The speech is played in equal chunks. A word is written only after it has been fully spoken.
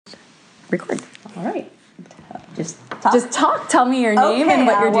record. All right. Just talk. Just talk. Tell me your name and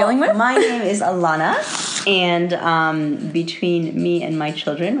what you're dealing with. My name is Alana, and between me and my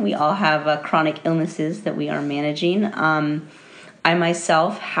children, we all have chronic illnesses that we are managing. I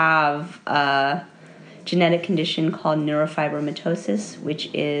myself have a genetic condition called neurofibromatosis, which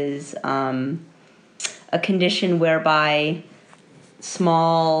is a condition whereby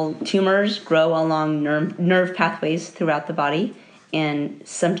small tumors grow along nerve pathways throughout the body, and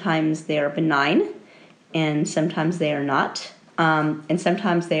sometimes they are benign, and sometimes they are not, and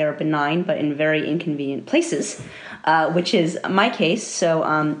sometimes they are benign but in very inconvenient places, which is my case. So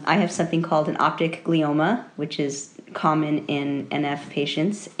I have something called an optic glioma, which is common in NF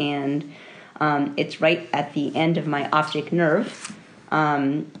patients, and it's right at the end of my optic nerve,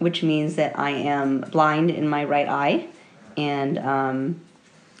 which means that I am blind in my right eye, and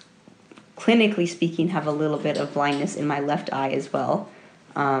clinically speaking have a little bit of blindness in my left eye as well.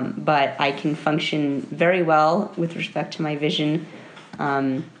 But I can function very well with respect to my vision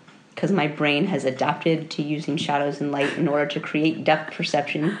because my brain has adapted to using shadows and light in order to create depth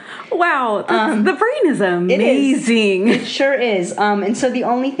perception. Wow, the brain is amazing. It sure is. And so the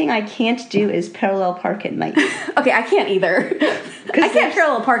only thing I can't do is parallel park at night. Okay, I can't either. I can't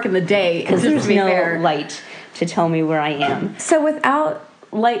parallel park in the day because there's no fair. Light to tell me where I am. So without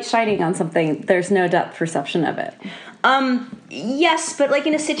light shining on something, there's no depth perception of it. Yes, but like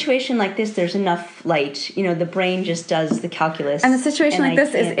in a situation like this, there's enough light. You know, the brain just does the calculus. And a situation like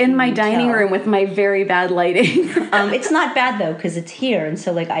this is in my dining room with my very bad lighting. It's not bad though, because it's here, and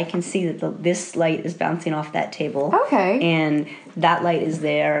so like I can see that this light is bouncing off that table. Okay. And that light is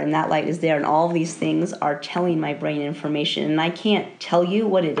there, and that light is there, and all of these things are telling my brain information, and I can't tell you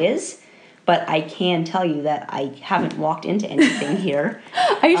what it is. But I can tell you that I haven't walked into anything here.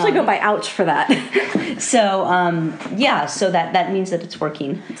 I usually go by ouch for that. So that means that it's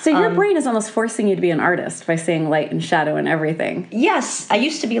working. So your brain is almost forcing you to be an artist by seeing light and shadow and everything. Yes, I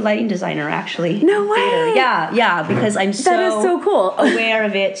used to be a lighting designer, actually. No way! Yeah, because I'm so... That is so cool. aware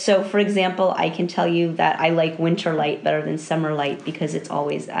of it. So, for example, I can tell you that I like winter light better than summer light because it's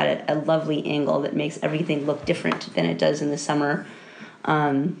always at a lovely angle that makes everything look different than it does in the summer.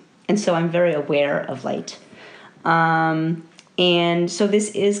 And so I'm very aware of light. And so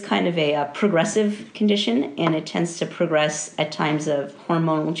this is kind of a progressive condition, and it tends to progress at times of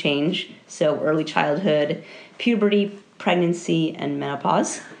hormonal change, so early childhood, puberty, pregnancy, and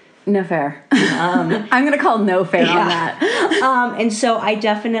menopause. No fair. I'm going to call no fair on that. And so I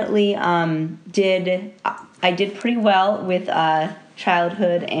definitely did pretty well with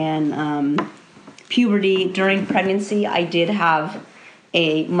childhood and puberty. During pregnancy, I did have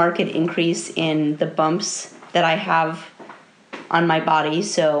a marked increase in the bumps that I have on my body.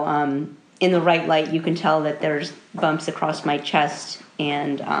 So in the right light, you can tell that there's bumps across my chest,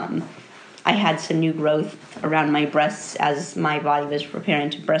 and I had some new growth around my breasts as my body was preparing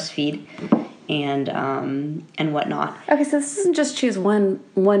to breastfeed and whatnot. Okay, so this doesn't just choose one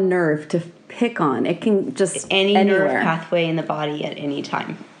nerve to pick on. It can just any anywhere. Nerve pathway in the body at any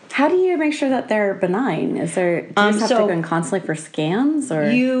time. How do you make sure that they're benign? Do you just have to go in constantly for scans, or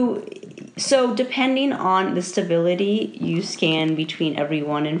So depending on the stability, you scan between every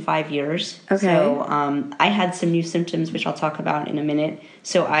 1 and 5 years. Okay. So I had some new symptoms, which I'll talk about in a minute.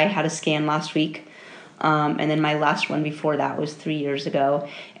 So I had a scan last week, and then my last one before that was 3 years ago.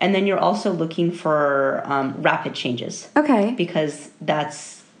 And then you're also looking for rapid changes. Okay. Because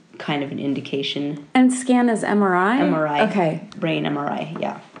that's kind of an indication. And scan is MRI? MRI. Okay. Brain MRI,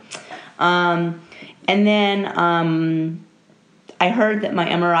 yeah. And then I heard that my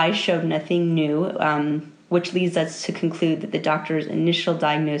MRI showed nothing new, which leads us to conclude that the doctor's initial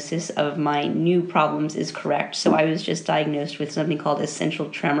diagnosis of my new problems is correct. So I was just diagnosed with something called essential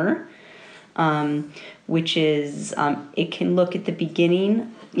tremor, which is, it can look at the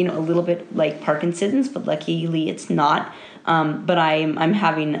beginning, a little bit like Parkinson's, but luckily it's not. But I'm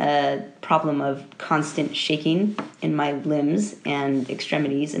having a problem of constant shaking in my limbs and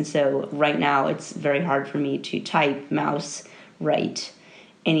extremities, and so right now it's very hard for me to type, mouse, write.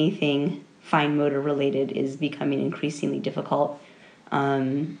 Anything fine motor related is becoming increasingly difficult,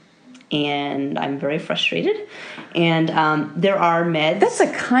 and I'm very frustrated. And there are meds. That's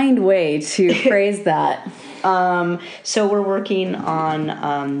a kind way to phrase that. So we're working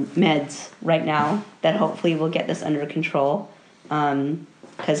on meds right now that hopefully will get this under control,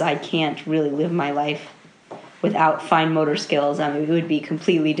 because I can't really live my life without fine motor skills. It would be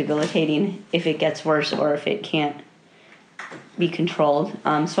completely debilitating if it gets worse or if it can't be controlled.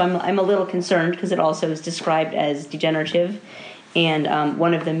 So I'm a little concerned because it also is described as degenerative, and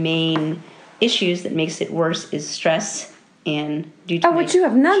one of the main issues that makes it worse is stress and due to which you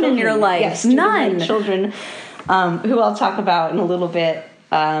have none in your life. Yes, none. Children, who I'll talk about in a little bit.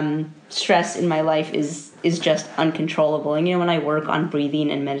 Stress in my life is just uncontrollable. And, when I work on breathing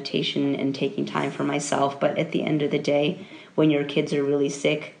and meditation and taking time for myself, but at the end of the day, when your kids are really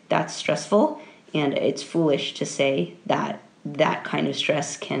sick, that's stressful. And it's foolish to say that that kind of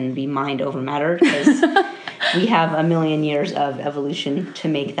stress can be mind over matter, because we have a million years of evolution to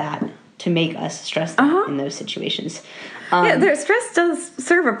make us stress in those situations. Their stress does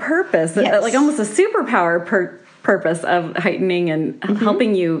serve a purpose, yes. Like almost a superpower purpose of heightening and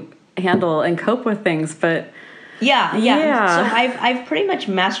helping you handle and cope with things. But yeah. So I've pretty much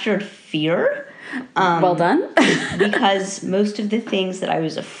mastered fear. Well done. Because most of the things that I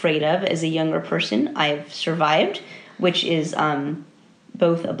was afraid of as a younger person, I've survived, which is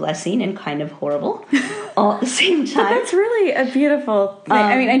both a blessing and kind of horrible all at the same time. But that's really a beautiful thing.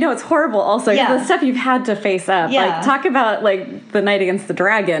 I know it's horrible also. Yeah. The stuff you've had to face up. Yeah. Like, talk about, like, the night against the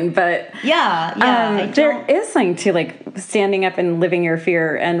dragon. But there is something to, like, standing up and living your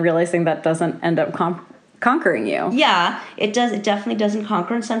fear and realizing that doesn't end up conquering you. Yeah, it does. It definitely doesn't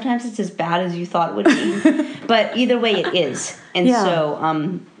conquer, and sometimes it's as bad as you thought it would be. But either way, it is. And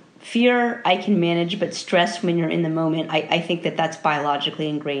so fear I can manage, but stress when you're in the moment, I think that's biologically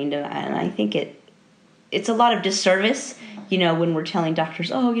ingrained, and I think it's a lot of disservice, when we're telling doctors,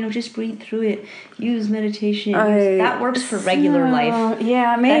 just breathe through it, use meditation. That works for regular life.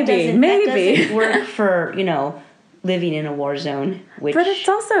 Yeah, maybe. That doesn't work for, living in a war zone. But it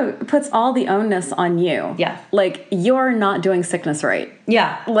also puts all the onus on you. Yeah. Like, you're not doing sickness right.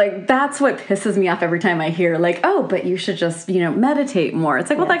 Yeah. Like, that's what pisses me off every time I hear, like, oh, but you should just, meditate more.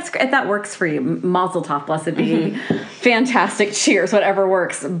 It's like, well, that's great. If that works for you, mazel tov, blessed be, fantastic, cheers, whatever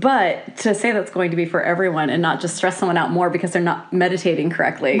works. But to say that's going to be for everyone and not just stress someone out more because they're not meditating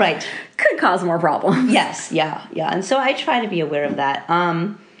correctly. Right. Could cause more problems. Yes. Yeah. And so I try to be aware of that.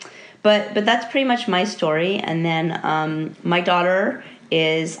 But that's pretty much my story. And then my daughter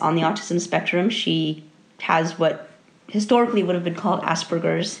is on the autism spectrum. She has what historically would have been called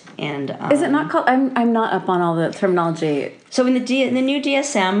Asperger's. And is it not called? I'm not up on all the terminology. So in the new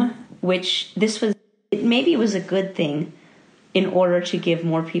DSM, which maybe it was a good thing in order to give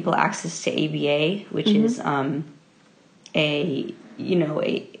more people access to ABA, which is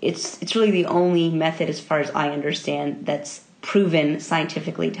it's really the only method, as far as I understand, that's proven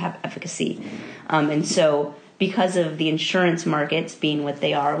scientifically to have efficacy. And so because of the insurance markets being what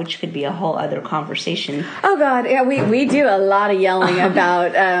they are, which could be a whole other conversation. Oh, God. Yeah, we do a lot of yelling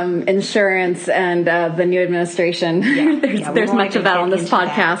about insurance and the new administration. There's much of that on this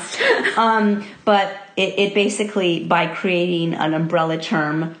podcast. But it basically, by creating an umbrella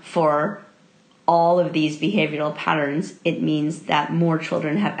term for all of these behavioral patterns, it means that more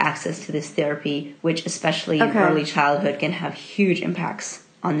children have access to this therapy, which especially in early childhood can have huge impacts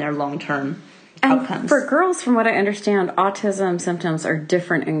on their long-term outcomes. For girls, from what I understand, autism symptoms are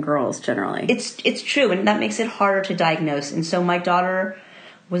different in girls generally. It's true, and that makes it harder to diagnose. And so my daughter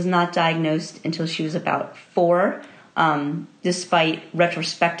was not diagnosed until she was about 4, despite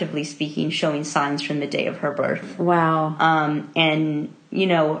retrospectively speaking showing signs from the day of her birth. Wow. And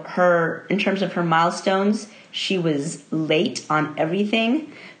her, in terms of her milestones, she was late on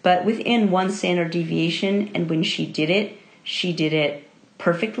everything, but within one standard deviation. And when she did it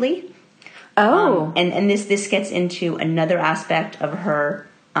perfectly. Oh. And this gets into another aspect of her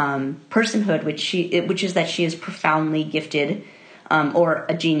personhood, which is that she is profoundly gifted, or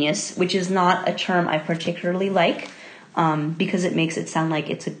a genius, which is not a term I particularly like, because it makes it sound like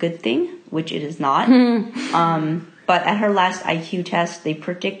it's a good thing, which it is not. But at her last IQ test, they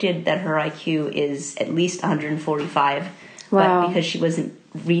predicted that her IQ is at least 145. Wow. But because she wasn't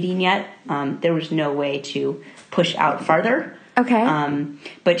reading yet, there was no way to push out farther. Okay.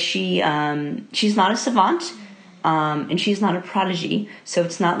 But she's not a savant, and she's not a prodigy, so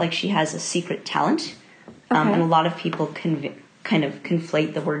it's not like she has a secret talent. And a lot of people kind of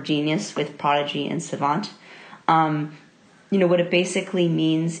conflate the word genius with prodigy and savant. What it basically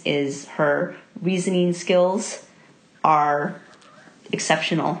means is her reasoning skills are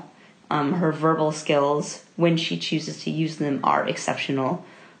exceptional. Her verbal skills, when she chooses to use them, are exceptional.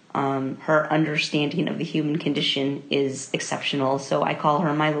 Her understanding of the human condition is exceptional. So I call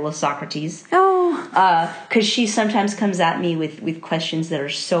her my little Socrates. Oh. Because she sometimes comes at me with questions that are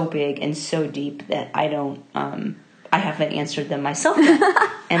so big and so deep that I haven't answered them myself yet.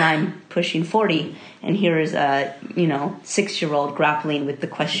 and I'm pushing 40, and here is a 6-year-old grappling with the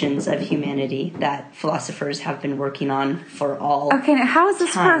questions of humanity that philosophers have been working on for all. Okay, now how is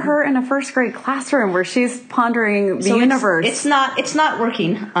this time. for her in a first grade classroom where she's pondering the universe? It's not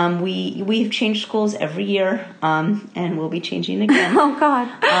working. We've changed schools every year, and we'll be changing again. Oh God.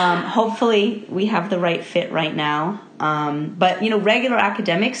 Hopefully we have the right fit right now. But regular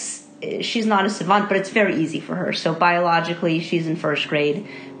academics, she's not a savant, but it's very easy for her. So biologically, she's in first grade,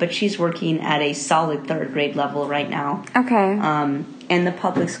 but she's working at a solid third grade level right now. Okay. And the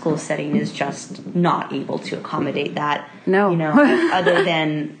public school setting is just not able to accommodate that. No. Other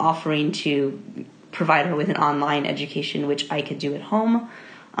than offering to provide her with an online education, which I could do at home.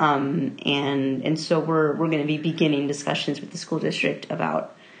 And so we're going to be beginning discussions with the school district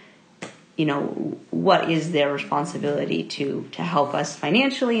about what is their responsibility to help us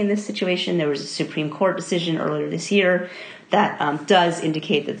financially in this situation. There was a Supreme Court decision earlier this year that does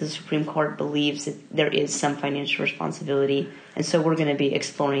indicate that the Supreme Court believes that there is some financial responsibility. And so we're going to be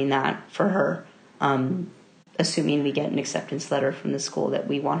exploring that for her, assuming we get an acceptance letter from the school that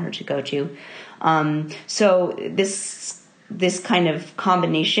we want her to go to. So this kind of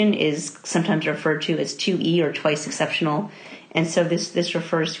combination is sometimes referred to as 2E or twice exceptional. And so this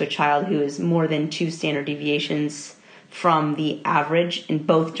refers to a child who is more than 2 standard deviations from the average in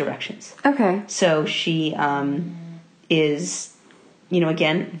both directions. Okay. So she is,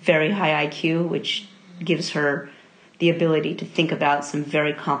 again, very high IQ, which gives her the ability to think about some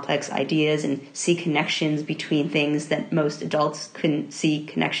very complex ideas and see connections between things that most adults couldn't see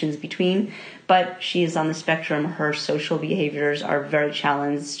connections between. But she is on the spectrum. Her social behaviors are very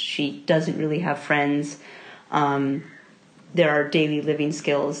challenged. She doesn't really have friends. There are daily living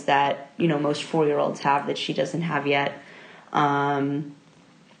skills that, most 4-year-olds have that she doesn't have yet. And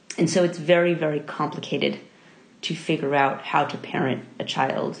so it's very, very complicated to figure out how to parent a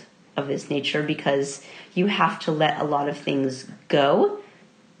child of this nature, because you have to let a lot of things go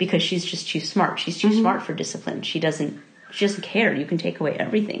because she's just too smart. She's too smart for discipline. She doesn't care. You can take away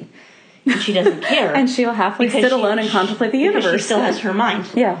everything. And she doesn't care. And she'll happily sit alone and contemplate the universe. She still has her mind,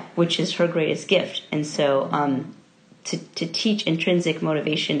 yeah, which is her greatest gift. And so to teach intrinsic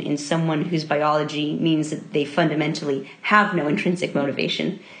motivation in someone whose biology means that they fundamentally have no intrinsic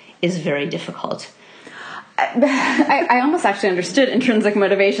motivation is very difficult. I almost actually understood intrinsic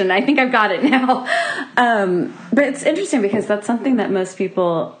motivation. I think I've got it now. But it's interesting because that's something that most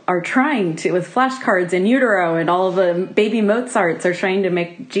people are trying to, with flashcards in utero and all of the baby Mozarts are trying to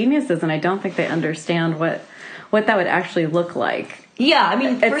make geniuses, and I don't think they understand what that would actually look like.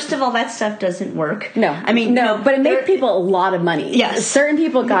 Yeah, first of all, that stuff doesn't work. No, but it made people a lot of money. Yes. Certain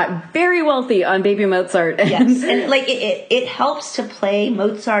people got very wealthy on Baby Mozart. Yes, and it helps to play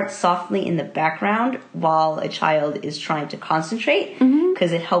Mozart softly in the background while a child is trying to concentrate,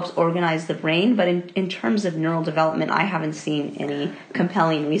 because it helps organize the brain. But in terms of neural development, I haven't seen any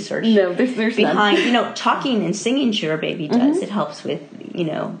compelling research. No, there's behind, none. Talking and singing to your baby does. It helps with,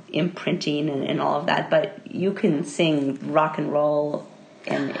 imprinting and all of that. But you can sing rock and roll.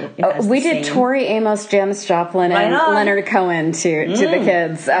 And we did Tori Amos, Janis Joplin, and Leonard Cohen to the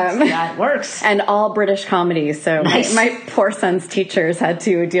kids. That works. And all British comedies. So nice. my poor son's teachers had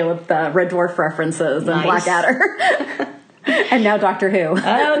to deal with the Red Dwarf references and Blackadder. And now Doctor Who.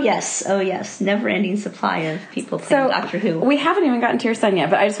 Oh, yes. Never-ending supply of people playing Doctor Who. We haven't even gotten to your son yet,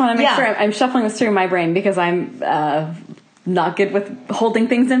 but I just want to make sure I'm shuffling this through my brain because I'm not good with holding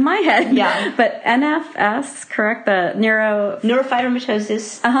things in my head. Yeah. But NFS, correct? The neurofibromatosis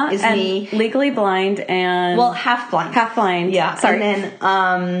is and me. Legally blind and... Well, half blind. Half blind. Yeah. Sorry.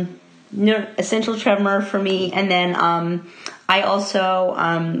 And then essential tremor for me. And then I also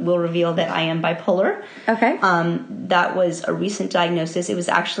will reveal that I am bipolar. Okay. That was a recent diagnosis. It was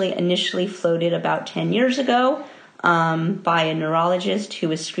actually initially floated about 10 years ago. By a neurologist who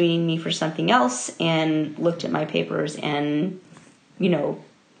was screening me for something else and looked at my papers and,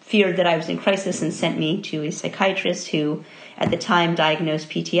 feared that I was in crisis and sent me to a psychiatrist who at the time diagnosed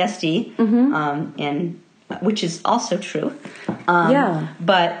PTSD, and which is also true.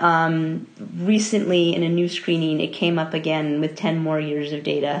 But recently in a new screening, it came up again with 10 more years of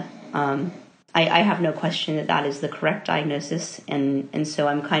data. I have no question that is the correct diagnosis, and so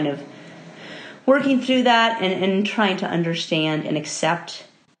I'm kind of working through that and trying to understand and accept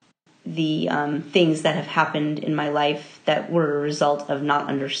the things that have happened in my life that were a result of not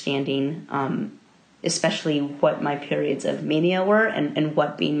understanding, especially what my periods of mania were and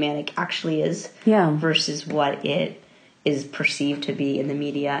what being manic actually is versus what it is perceived to be in the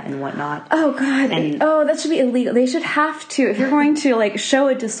media and whatnot. Oh God! That should be illegal. They should have to. If you're going to like show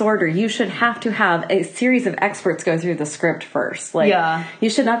a disorder, you should have to have a series of experts go through the script first. Like,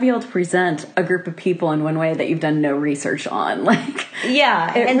 you should not be able to present a group of people in one way that you've done no research on. Like,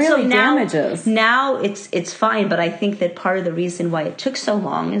 it really damages. Now it's fine, but I think that part of the reason why it took so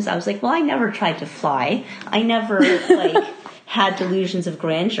long is I was like, well, I never tried to fly. I never like had delusions of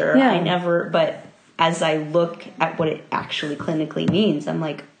grandeur. Yeah. I never, but. As I look at what it actually clinically means, I'm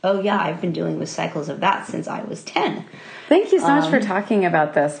like, oh yeah, I've been dealing with cycles of that since I was 10. Thank you so much for talking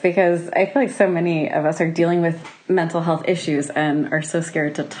about this, because I feel like so many of us are dealing with mental health issues and are so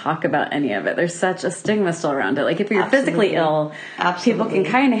scared to talk about any of it. There's such a stigma still around it. Like if you're physically ill, people can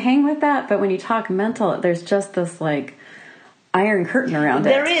kind of hang with that, but when you talk mental, there's just this like iron curtain around it.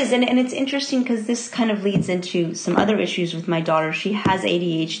 There is, and it's interesting because this kind of leads into some other issues with my daughter. She has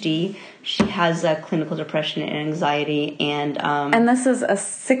ADHD. She has clinical depression and anxiety, and this is a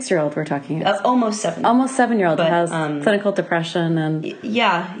 6-year-old we're talking about. Almost 7. Almost 7-year-old who has clinical depression and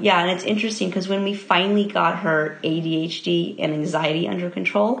and it's interesting because when we finally got her ADHD and anxiety under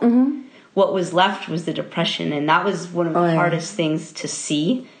control, what was left was the depression, and that was one of the hardest things to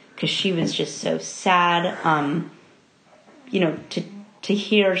see because she was just so sad. To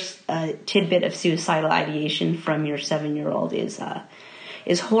hear a tidbit of suicidal ideation from your 7-year-old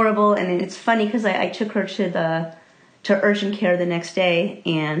is horrible. And it's funny because I took her to urgent care the next day,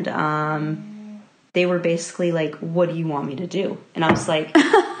 and they were basically like, "What do you want me to do?" And I was like,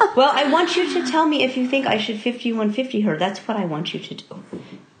 "Well, I want you to tell me if you think I should 5150 her. That's what I want you to do."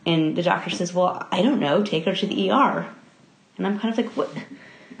 And the doctor says, "Well, I don't know. Take her to the ER." And I'm kind of like, "What?"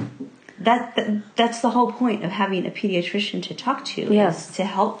 That's the whole point of having a pediatrician to talk to, is to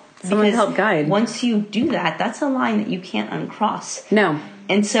help. Someone to help guide. Once you do that, that's a line that you can't uncross. No.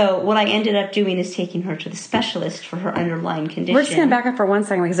 And so what I ended up doing is taking her to the specialist for her underlying condition. We're just going to back up for 1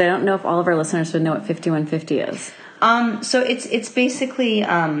 second because I don't know if all of our listeners would know what 5150 is. So it's basically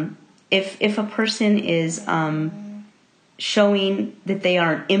if a person is showing that they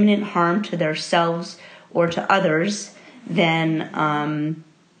are in imminent harm to themselves or to others, then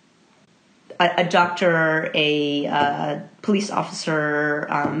a doctor, a police officer,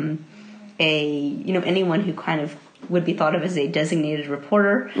 anyone who kind of would be thought of as a designated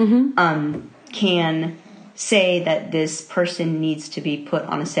reporter, can say that this person needs to be put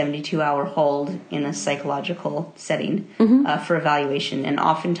on a 72-hour hold in a psychological setting for evaluation. And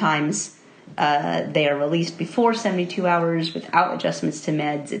oftentimes they are released before 72 hours without adjustments to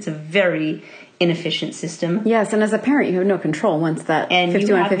meds. It's a very inefficient system. Yes, and as a parent, you have no control once that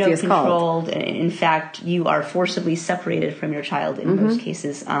 5150 is called. In fact, you are forcibly separated from your child in most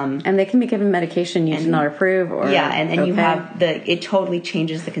cases. And they can be given medication you do not approve. Or and you have it totally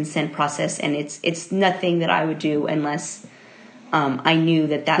changes the consent process, and it's nothing that I would do unless I knew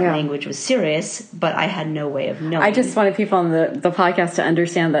that language was serious, but I had no way of knowing. I just wanted people on the podcast to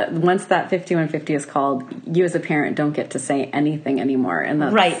understand that once that 5150 is called, you as a parent don't get to say anything anymore. And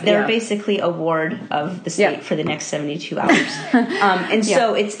that's, right. They're basically a ward of the state for the next 72 hours.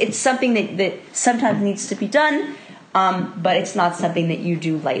 So it's something that sometimes needs to be done, but it's not something that you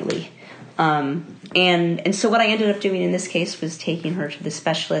do lightly. And so what I ended up doing in this case was taking her to the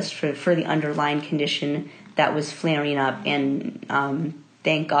specialist for the underlying condition that was flaring up, and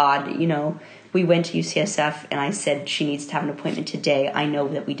thank God, we went to UCSF, and I said she needs to have an appointment today. I know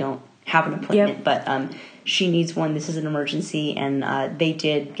that we don't have an appointment, but she needs one. This is an emergency, and they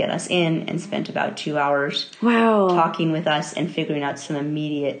did get us in and spent about 2 hours talking with us and figuring out some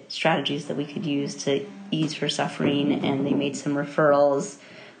immediate strategies that we could use to ease her suffering, and they made some referrals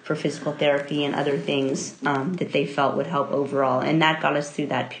for physical therapy and other things that they felt would help overall, and that got us through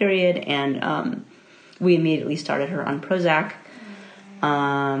that period, and we immediately started her on Prozac,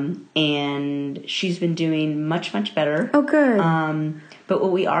 and she's been doing much, much better. Oh, good. But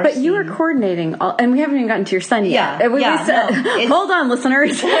what we are But you were coordinating, and we haven't even gotten to your son yet. Hold on,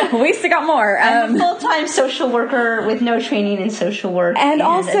 listeners. We still got more. I'm a full-time social worker with no training in social work, and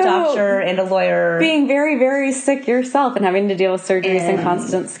also a doctor and a lawyer. Being very, very sick yourself and having to deal with surgeries and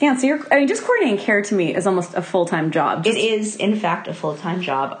constant scans. So just coordinating care to me is almost a full-time job. It is, in fact, a full-time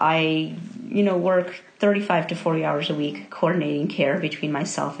job. I work 35 to 40 hours a week coordinating care between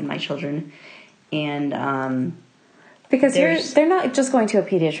myself and my children. And because they're not just going to a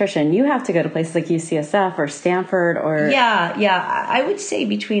pediatrician. You have to go to places like UCSF or Stanford or... Yeah. I would say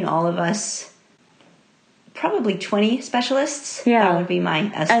between all of us, probably 20 specialists. Yeah. That would be my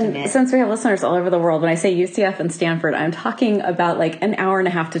estimate. And since we have listeners all over the world, when I say UCF and Stanford, I'm talking about like an hour and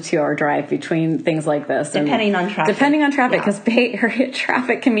a half to 2 hour drive between things like this. Depending on traffic. Depending on traffic, because Bay Area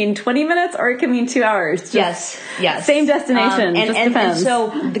traffic can mean 20 minutes or it can mean 2 hours. Yes. Same destination, just depends. And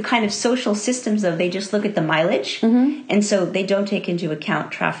so the kind of social systems, though, they just look at the mileage, and so they don't take into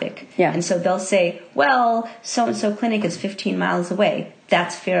account traffic. Yeah. And so they'll say, well, so-and-so clinic is 15 miles away.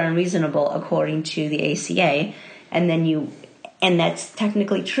 That's fair and reasonable according to the ACA. And that's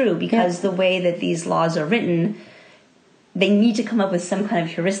technically true because the way that these laws are written, they need to come up with some kind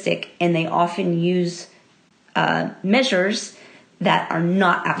of heuristic, and they often use measures that are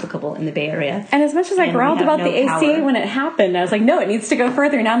not applicable in the Bay Area. And as much as I growled about the ACA when it happened, I was like, no, it needs to go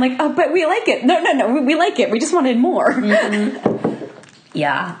further. Now I'm like, oh, but we like it. No, we like it. We just wanted more.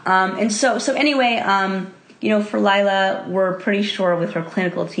 Yeah. And so anyway, for Lila, we're pretty sure with her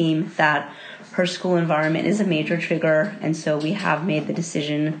clinical team that her school environment is a major trigger, and so we have made the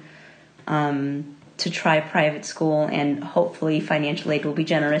decision to try private school, and hopefully financial aid will be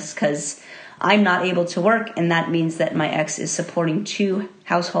generous because I'm not able to work, and that means that my ex is supporting 2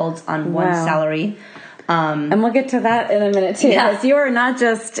 households on one salary. And we'll get to that in a minute too, because you are not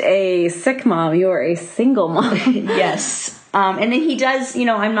just a sick mom, you are a single mom. Yes. And then he does,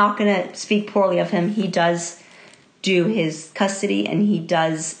 I'm not going to speak poorly of him. He does do his custody, and he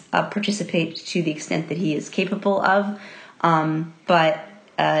does participate to the extent that he is capable of. But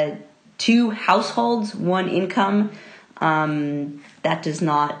 2 households, 1 income, that does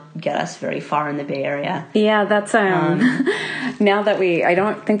not get us very far in the Bay Area. Yeah, that's now that I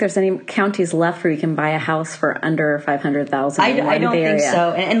don't think there's any counties left where you can buy a house for under $500,000. I don't think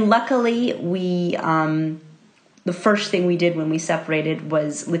so. And luckily, we the first thing we did when we separated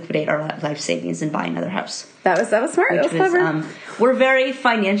was liquidate our life savings and buy another house. That was smart. That was clever. We're very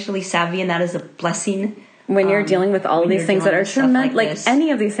financially savvy, and that is a blessing. When you're dealing with all of these things that are tremendous, like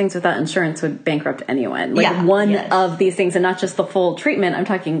any of these things without insurance would bankrupt anyone. Like one of these things, and not just the full treatment. I'm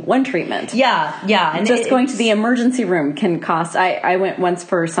talking one treatment. Yeah. And just going to the emergency room can cost. I went once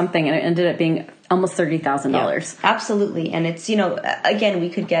for something, and it ended up being almost $30,000. Yeah, absolutely. And it's, again, we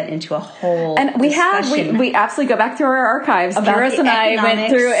could get into a whole and we absolutely go back through our archives. Doris and I went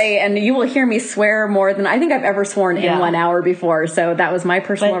through and you will hear me swear more than I think I've ever sworn in 1 hour before. So that was my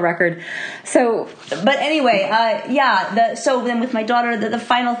personal record. But anyway, so then with my daughter, the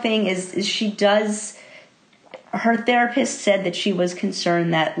final thing is she does. Her therapist said that she was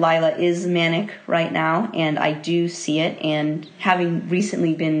concerned that Lila is manic right now, and I do see it. And having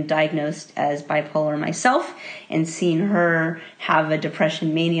recently been diagnosed as bipolar myself and seeing her have a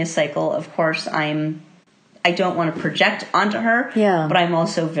depression mania cycle, of course, I don't want to project onto her, but I'm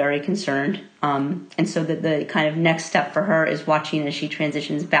also very concerned. And so the kind of next step for her is watching as she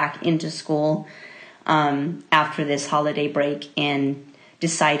transitions back into school after this holiday break and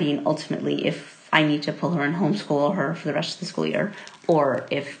deciding ultimately if I need to pull her and homeschool her for the rest of the school year, or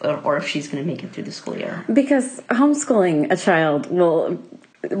if she's going to make it through the school year. Because homeschooling a child will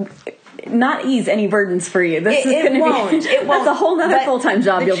not ease any burdens for you. This is going to be that's a whole other full-time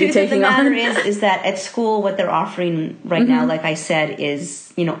job you'll be taking on. The truth of the matter is that at school, what they're offering right now, like I said,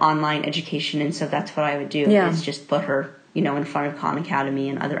 is online education, and so that's what I would do is just put her in front of Khan Academy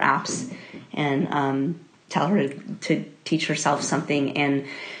and other apps, and tell her to teach herself something. And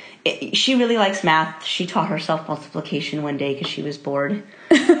she really likes math. She taught herself multiplication one day because she was bored.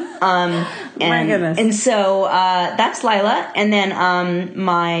 My goodness. And so that's Lila. And then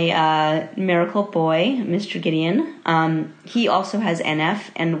my miracle boy, Mr. Gideon, he also has NF.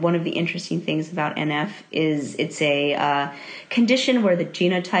 And one of the interesting things about NF is it's a condition where the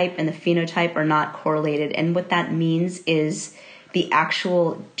genotype and the phenotype are not correlated. And what that means is the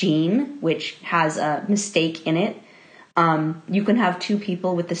actual gene, which has a mistake in it, you can have 2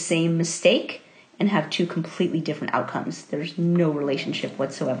 people with the same mistake and have 2 completely different outcomes. There's no relationship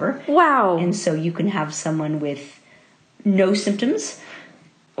whatsoever. Wow. And so you can have someone with no symptoms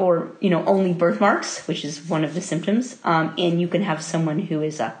or, only birthmarks, which is one of the symptoms. And you can have someone who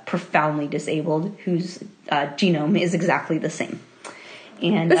is profoundly disabled, whose genome is exactly the same.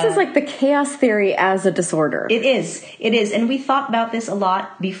 And this is like the chaos theory as a disorder. It is. And we thought about this a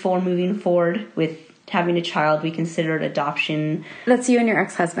lot before moving forward with having a child. We considered adoption. That's you and your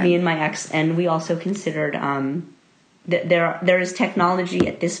ex-husband. Me and my ex. And we also considered that there is technology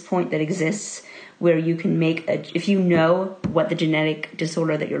at this point that exists where you can make if you know what the genetic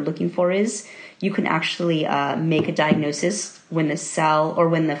disorder that you're looking for is, you can actually make a diagnosis when the cell or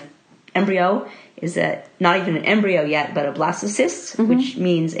when the embryo is not even an embryo yet, but a blastocyst, which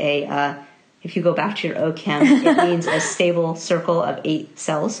means if you go back to your OChem, it means a stable circle of 8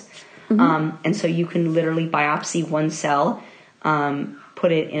 cells. And so you can literally biopsy one cell,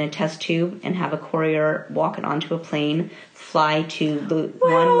 put it in a test tube, and have a courier walk it onto a plane, fly to the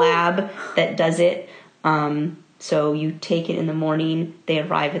one lab that does it. So you take it in the morning, they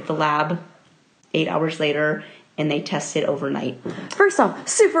arrive at the lab 8 hours later, and they test it overnight. First off,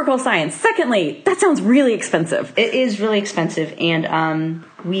 super cool science. Secondly, that sounds really expensive. It is really expensive, and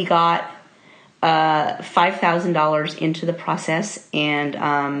we got $5,000 into the process, and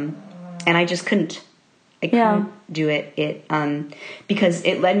I just couldn't. I couldn't do it. Because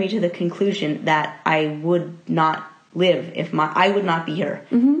it led me to the conclusion that I would not live I would not be here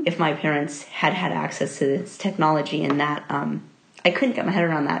if my parents had access to this technology, and that I couldn't get my head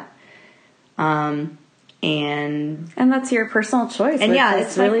around that. And that's your personal choice. And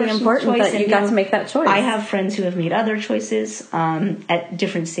it's really important that you got to make that choice. I have friends who have made other choices at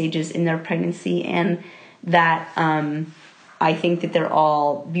different stages in their pregnancy, and that I think that they're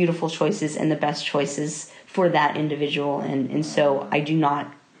all beautiful choices and the best choices for that individual. And so I do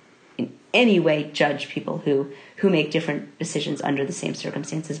not in any way judge people who make different decisions under the same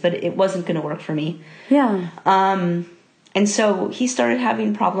circumstances, but it wasn't going to work for me. Yeah. And so he started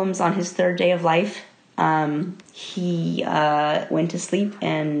having problems on his third day of life. He went to sleep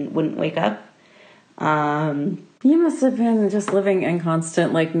and wouldn't wake up. You must have been just living in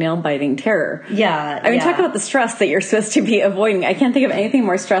constant, nail-biting terror. Yeah. I mean, talk about the stress that you're supposed to be avoiding. I can't think of anything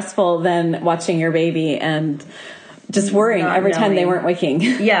more stressful than watching your baby and just worrying every time they weren't waking.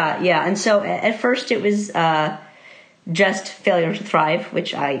 Yeah. And so at first it was just failure to thrive,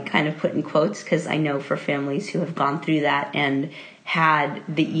 which I kind of put in quotes because I know for families who have gone through that and had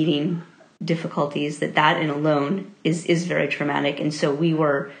the eating difficulties that in alone is very traumatic. And so we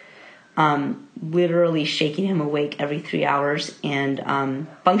were literally shaking him awake every 3 hours and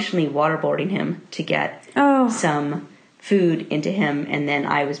functionally waterboarding him to get some food into him, and then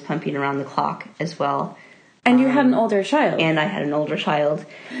I was pumping around the clock as well. And you had an older child. And I had an older child.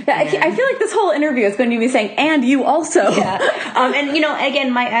 Yeah, I feel like this whole interview is going to be saying, and you also. Yeah. And,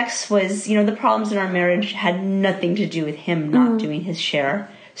 again, my ex was, the problems in our marriage had nothing to do with him not doing his share.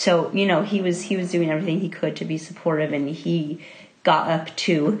 So, he was doing everything he could to be supportive, and he got up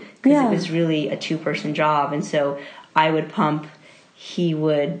too, because it was really a two-person job. And so I would pump, he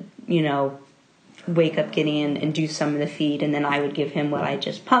would, wake up, get in, and do some of the feed, and then I would give him what I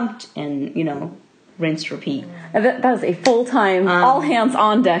just pumped, and, rinse, repeat. That was a full-time,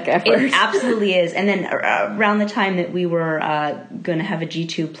 all-hands-on deck effort. It absolutely is. And then around the time that we were going to have a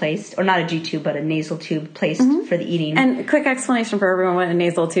G-tube placed, or not a G-tube, but a nasal tube placed for the eating. And quick explanation for everyone what a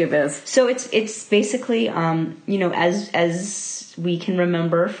nasal tube is. So it's basically, as we can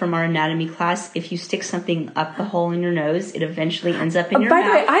remember from our anatomy class, if you stick something up the hole in your nose, it eventually ends up in your mouth. By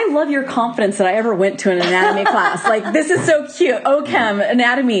the way, I love your confidence that I ever went to an anatomy class. This is so cute. OChem,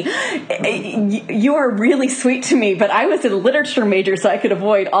 anatomy. You are really sweet to me, but I was a literature major, so I could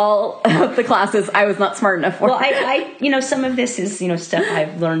avoid all of the classes I was not smart enough for. Well, I some of this is, stuff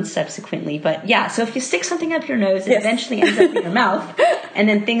I've learned subsequently, but yeah, so if you stick something up your nose, it eventually ends up in your mouth, and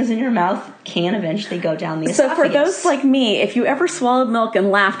then things in your mouth can eventually go down the esophagus. So for those like me, if you ever swallowed milk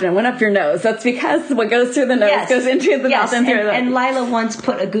and laughed and went up your nose, that's because what goes through the nose goes into the mouth and through the... And Lila once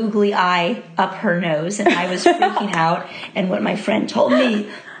put a googly eye up her nose, and I was freaking out, and what my friend told me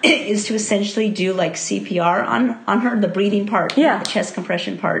is to essentially do CPR on her, the breathing part, the chest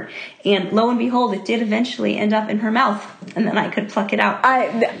compression part. And lo and behold, it did eventually end up in her mouth, and then I could pluck it out.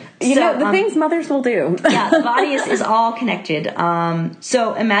 The things mothers will do. Yeah, the body is all connected.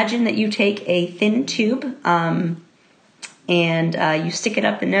 So imagine that you take a thin tube, and you stick it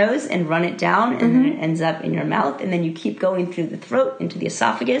up the nose and run it down, and then it ends up in your mouth, and then you keep going through the throat into the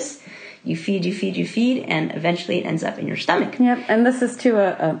esophagus. You feed, and eventually it ends up in your stomach. Yep, and this is to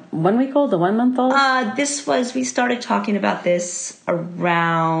a 1 week old, a 1 month old? We started talking about this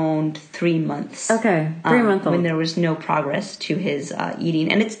around 3 months. Okay, 3 month old. When there was no progress to his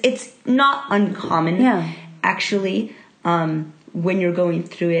eating. And it's not uncommon, actually. When you're going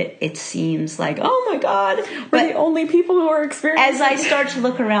through it, it seems like, oh my God. We're the only people who are experiencing. As I start to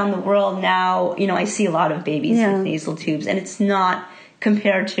look around the world now, I see a lot of babies with nasal tubes, and it's not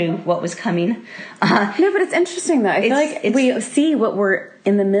compared to what was coming. No, but it's interesting though. I feel like we see what we're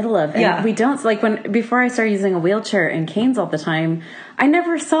in the middle of, and we don't. Before I started using a wheelchair and canes all the time, I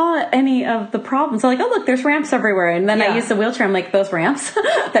never saw any of the problems. So oh look, there's ramps everywhere, and then I used the wheelchair. I'm like, those ramps?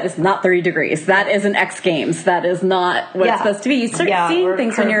 That is not 30 degrees. That is an X Games. That is not what it's supposed to be. You start seeing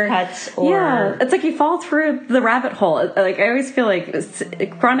things when you're cuts it's like you fall through the rabbit hole. I always feel like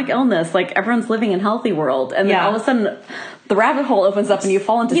chronic illness. Everyone's living in healthy world, and then all of a sudden the rabbit hole opens up and you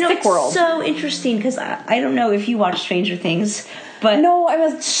fall into sick world. It's so interesting because I don't know if you watch Stranger Things, But no,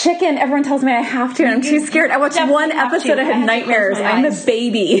 I'm a chicken. Everyone tells me I have to, and I'm too scared. I watched one episode. I had nightmares. I'm a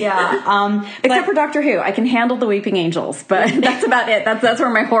baby. Yeah. Except for Doctor Who, I can handle the Weeping Angels, but that's about it. That's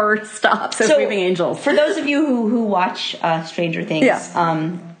where my horror stops. So Weeping Angels. For those of you who watch Stranger Things,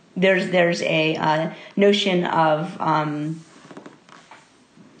 there's a notion of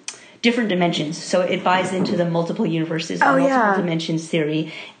different dimensions. So it buys into the multiple universes, multiple dimensions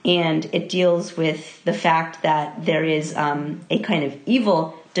theory, and it deals with the fact that there is a kind of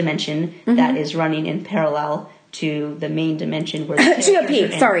evil dimension that is running in parallel to the main dimension where the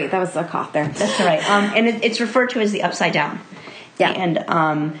GOP. Sorry, that was a cough there. That's all right. And it's referred to as the Upside Down. Yeah.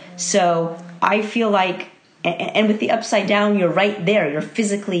 And so I feel like, and with the Upside Down, you're right there. You're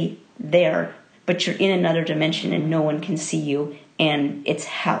physically there, but you're in another dimension and no one can see you, and it's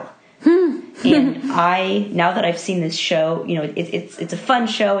hell. And now that I've seen this show, it's a fun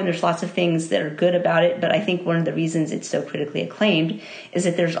show and there's lots of things that are good about it, but I think one of the reasons it's so critically acclaimed is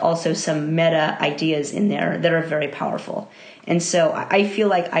that there's also some meta ideas in there that are very powerful. And so I feel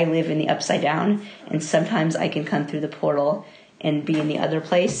like I live in the Upside Down, and sometimes I can come through the portal and be in the other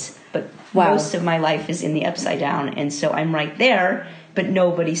place, but most of my life is in the Upside Down, and so I'm right there, but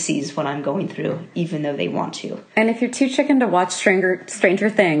nobody sees what I'm going through, even though they want to. And if you're too chicken to watch Stranger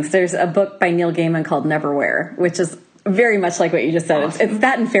Things, there's a book by Neil Gaiman called Neverwhere, which is very much like what you just said. Awesome. It's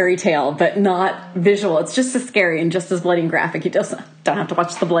that and fairy tale, but not visual. It's just as scary and just as bloody and graphic. You just don't have to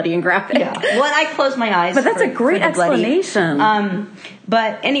watch the bloody and graphic. Yeah. Well, I close my eyes. But that's a great explanation.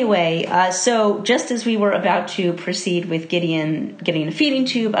 But anyway, so just as we were about to proceed with Gideon getting a feeding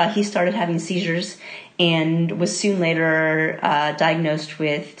tube, he started having seizures and was soon later diagnosed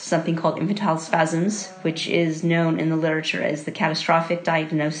with something called infantile spasms, which is known in the literature as the catastrophic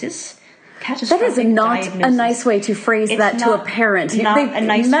diagnosis. That is not a nice way to phrase that to a parent. Not a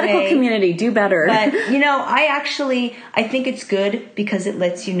nice medical way. Community, do better. But, I think it's good because it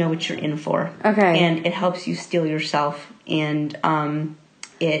lets you know what you're in for. Okay. And it helps you steel yourself. And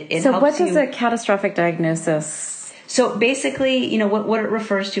it so helps what does you... a catastrophic diagnosis... So basically, what it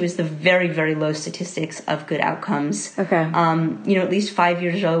refers to is the very, very low statistics of good outcomes. Okay. At least 5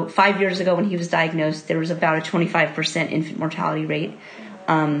 years ago when he was diagnosed, there was about a 25% infant mortality rate.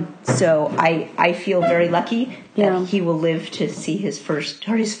 So I feel very lucky that he will live to see his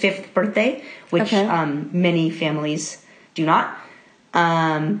fifth birthday, which many families do not.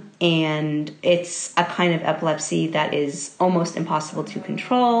 And it's a kind of epilepsy that is almost impossible to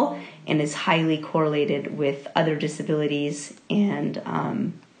control and is highly correlated with other disabilities. And,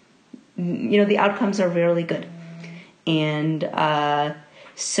 the outcomes are rarely good. And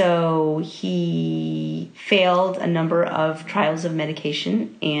so he failed a number of trials of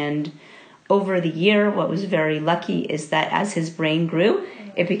medication. And over the year, what was very lucky is that as his brain grew,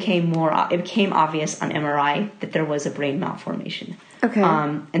 it became obvious on MRI that there was a brain malformation. Okay.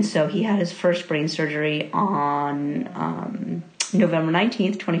 And so he had his first brain surgery on November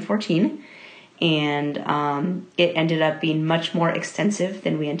 19th, 2014. And it ended up being much more extensive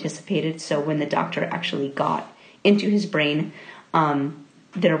than we anticipated. So when the doctor actually got into his brain,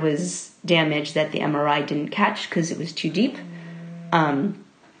 there was damage that the MRI didn't catch because it was too deep.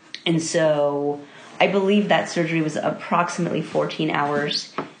 And so I believe that surgery was approximately 14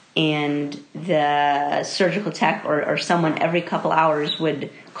 hours. And the surgical tech or someone every couple hours would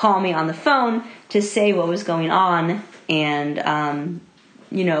call me on the phone to say what was going on and,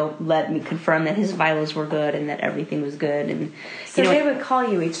 let me confirm that his vitals were good and that everything was good. And so they would call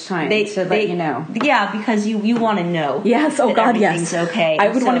you each time to let you know. Yeah, because you want to know. Yes. Oh God, yes. Okay. I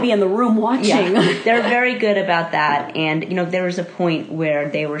would want to be in the room watching. Yeah, they're very good about that. And there was a point where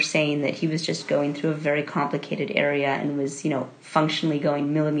they were saying that he was just going through a very complicated area and was functionally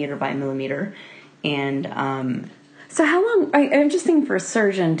going millimeter by millimeter. And so how long? I'm just thinking for a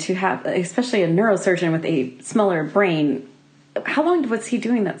surgeon to have, especially a neurosurgeon with a smaller brain. How long was he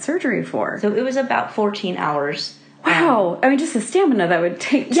doing that surgery for? So it was about 14 hours. Wow. Just the stamina that would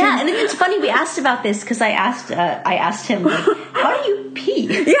take. Yeah, and it's funny we asked about this because I asked him, how do you pee?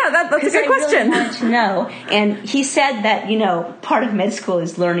 Yeah, that's a good question. I really wanted to know. And he said that, part of med school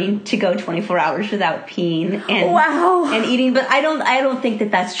is learning to go 24 hours without peeing and eating. But I don't think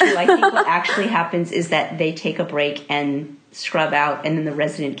that that's true. I think what actually happens is that they take a break and scrub out, and then the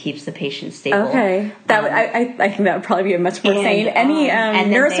resident keeps the patient stable. Okay, I think that would probably be a much more sane. Any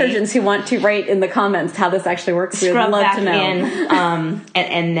neurosurgeons who want to write in the comments how this actually works, we'd love to know.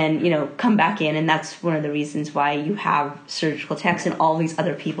 And then come back in, and that's one of the reasons why you have surgical techs and all these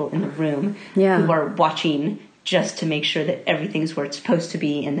other people in the room who are watching just to make sure that everything's where it's supposed to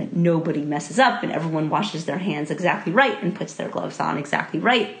be and that nobody messes up and everyone washes their hands exactly right and puts their gloves on exactly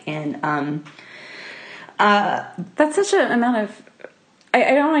right. And that's such an amount of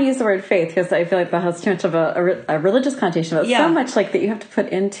I don't want to use the word faith because I feel like that has too much of a religious connotation, but so much like that you have to put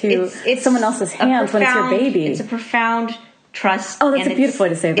into someone else's hands when it's your baby. It's a profound trust. Oh, that's a beautiful way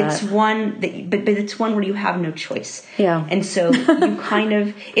to say that. It's one that, but it's one where you have no choice. Yeah. And so you kind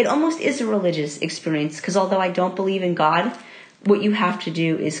of, it almost is a religious experience, because although I don't believe in God, what you have to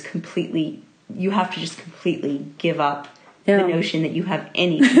do is completely give up the notion that you have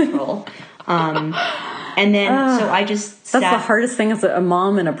any control. And then, so I just That's the hardest thing as a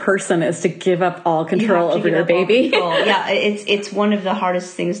mom and a person, is to give up all control over your baby. Yeah, it's one of the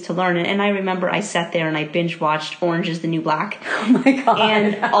hardest things to learn. And I remember I sat there and I binge watched Orange is the New Black. Oh my God.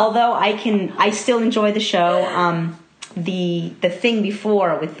 And although I still enjoy the show, the thing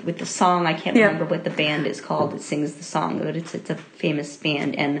before with the song, I can't remember what the band is called that sings the song, but it's a famous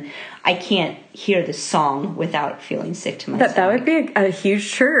band, and I can't hear the song without feeling sick to my stomach. That would be a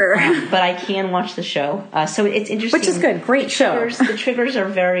huge trigger. But I can watch the show, so it's interesting. Which is good. Great show. The triggers are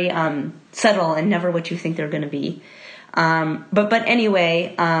very subtle and never what you think they're going to be. But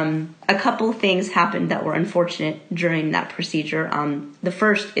anyway, a couple things happened that were unfortunate during that procedure. The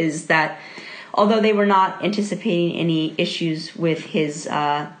first is that although they were not anticipating any issues with his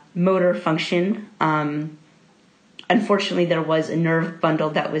motor function, unfortunately there was a nerve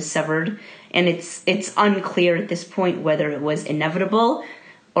bundle that was severed, and it's unclear at this point whether it was inevitable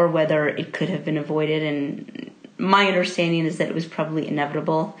or whether it could have been avoided, and my understanding is that it was probably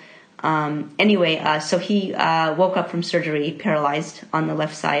inevitable. Anyway, so he woke up from surgery paralyzed on the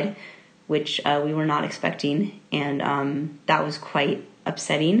left side, which we were not expecting, and that was quite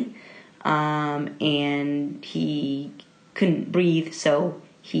upsetting. And he couldn't breathe, so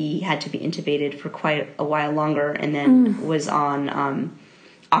he had to be intubated for quite a while longer, and then was on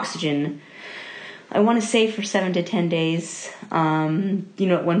oxygen, I want to say, for 7 to 10 days.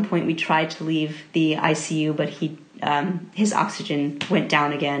 At one point we tried to leave the ICU, but his oxygen went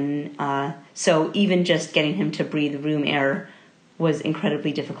down again. So even just getting him to breathe room air was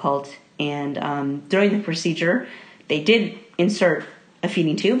incredibly difficult. And during the procedure, they did insert a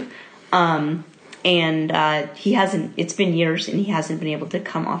feeding tube. It's been years and he hasn't been able to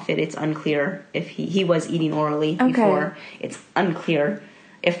come off it. It's unclear if he was eating orally before. It's unclear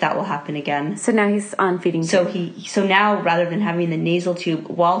if that will happen again. So now he's on feeding tube. So now, rather than having the nasal tube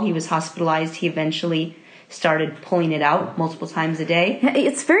while he was hospitalized, he eventually started pulling it out multiple times a day.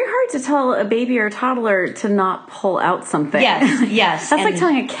 It's very hard to tell a baby or a toddler to not pull out something. Yes. That's like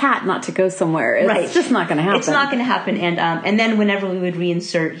telling a cat not to go somewhere. It's just not going to happen. It's not going to happen. And then whenever we would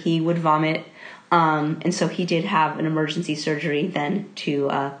reinsert, he would vomit. And so he did have an emergency surgery then to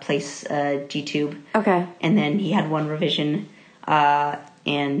place a G-tube. Okay. And then he had one revision,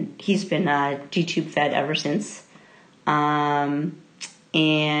 and he's been G-tube fed ever since. And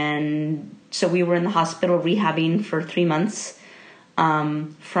so we were in the hospital rehabbing for 3 months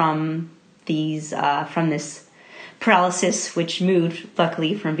from this paralysis, which moved,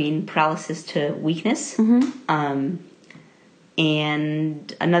 luckily, from being paralysis to weakness. Mm-hmm.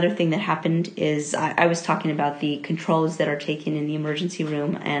 And another thing that happened is I was talking about the controls that are taken in the emergency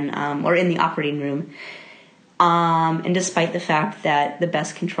room and or in the operating room. And despite the fact that the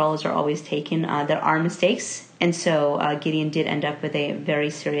best controls are always taken, there are mistakes. And so Gideon did end up with a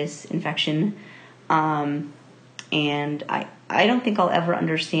very serious infection. And I don't think I'll ever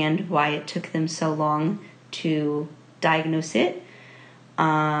understand why it took them so long to diagnose it.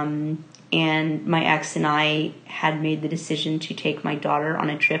 And my ex and I had made the decision to take my daughter on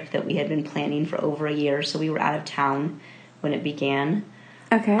a trip that we had been planning for over a year. So we were out of town when it began.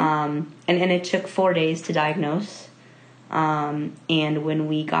 Okay. And it took 4 days to diagnose. And when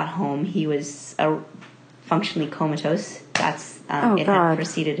we got home, he was functionally comatose. It had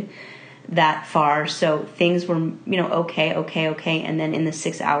proceeded that far. So things were, okay. And then in the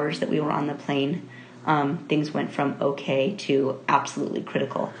 6 hours that we were on the plane, things went from okay to absolutely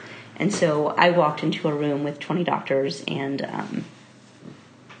critical. And so I walked into a room with 20 doctors and,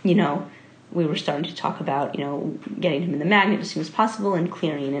 we were starting to talk about, getting him in the magnet as soon as possible and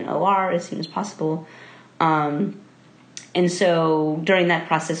clearing an OR as soon as possible. And so during that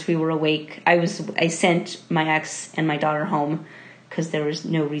process, we were awake. I sent my ex and my daughter home because there was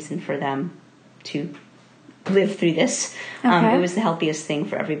no reason for them to live through this. Okay. It was the healthiest thing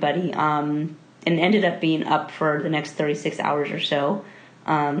for everybody. And ended up being up for the next 36 hours or so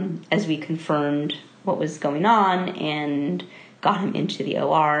as we confirmed what was going on and got him into the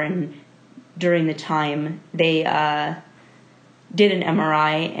OR. And during the time, they did an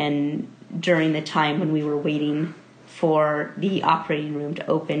MRI, and during the time when we were waiting for the operating room to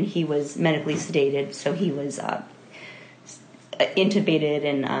open, he was medically sedated, so he was intubated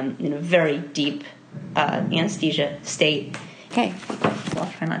and in a very deep anesthesia state. Okay. So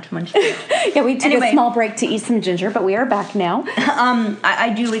I'll try not to munch. Yeah, we took a small break to eat some ginger, but we are back now.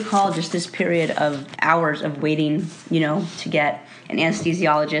 I do recall just this period of hours of waiting, to get an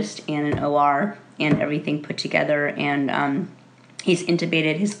anesthesiologist and an OR and everything put together. And he's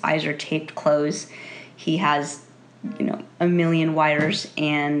intubated. His eyes are taped closed. He has, a million wires.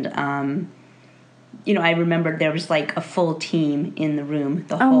 And, I remember there was like a full team in the room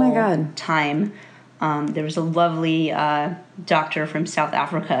the whole time. There was a lovely doctor from South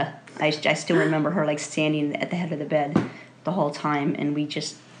Africa. I still remember her like standing at the head of the bed the whole time, and we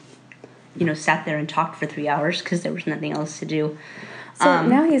just, sat there and talked for 3 hours because there was nothing else to do. So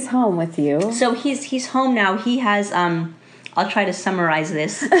now he's home with you. So he's home now. He has. I'll try to summarize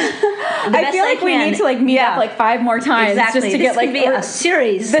this. I feel like we need to meet up 5 more times just to get be a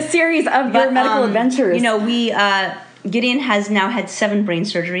series. The series of your medical adventures. We Gideon has now had 7 brain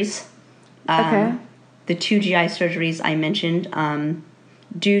surgeries. Okay. The 2 GI surgeries I mentioned,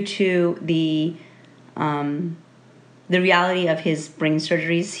 due to the reality of his brain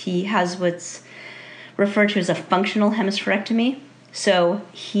surgeries, he has what's referred to as a functional hemispherectomy. So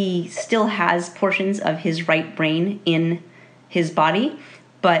he still has portions of his right brain in his body,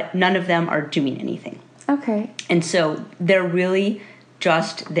 but none of them are doing anything. Okay. And so they're really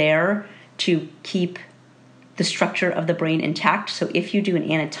just there to keep the structure of the brain intact. So if you do an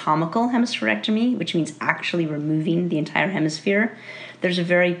anatomical hemispherectomy, which means actually removing the entire hemisphere, there's a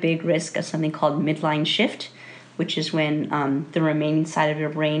very big risk of something called midline shift, which is when the remaining side of your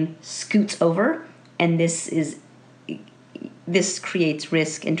brain scoots over, and this creates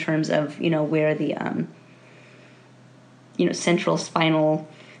risk in terms of where the central spinal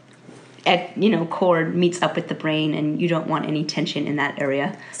cord meets up with the brain, and you don't want any tension in that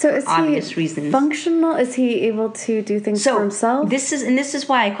area. So is obvious he reasons. Functional? Is he able to do things for himself? This is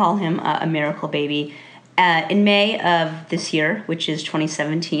why I call him a miracle baby. In May of this year, which is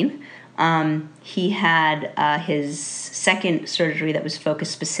 2017, he had his second surgery that was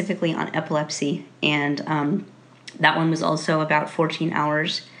focused specifically on epilepsy, and that one was also about 14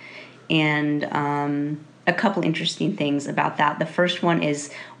 hours. And a couple interesting things about that. The first one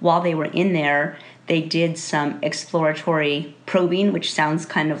is, while they were in there, they did some exploratory probing, which sounds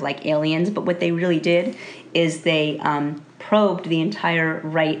kind of like aliens, but what they really did is they probed the entire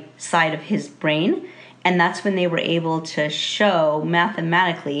right side of his brain, and that's when they were able to show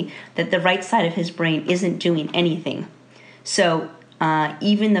mathematically that the right side of his brain isn't doing anything. So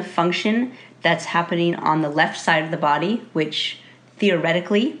even the function that's happening on the left side of the body, which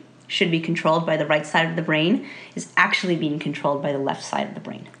theoretically should be controlled by the right side of the brain, is actually being controlled by the left side of the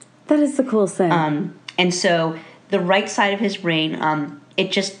brain. That is the coolest thing. And so the right side of his brain,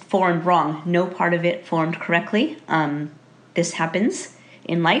 it just formed wrong. No part of it formed correctly. This happens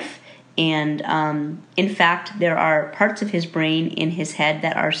in life. And in fact, there are parts of his brain in his head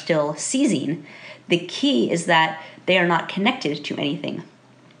that are still seizing. The key is that they are not connected to anything.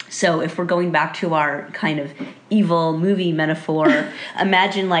 So if we're going back to our kind of evil movie metaphor,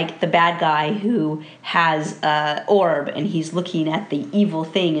 imagine like the bad guy who has an orb and he's looking at the evil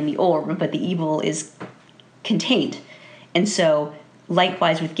thing in the orb, but the evil is contained. And so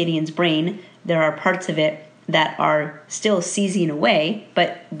likewise with Gideon's brain, there are parts of it that are still seizing away,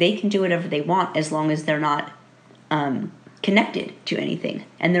 but they can do whatever they want as long as they're not connected to anything.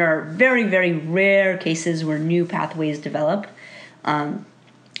 And there are very, very rare cases where new pathways develop,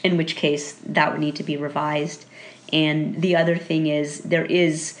 in which case that would need to be revised. And the other thing is there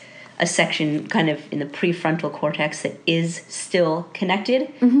is a section kind of in the prefrontal cortex that is still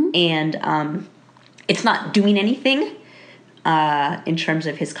connected, and it's not doing anything in terms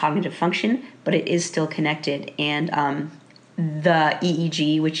of his cognitive function, but it is still connected. And the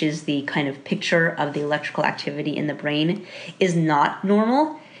EEG, which is the kind of picture of the electrical activity in the brain, is not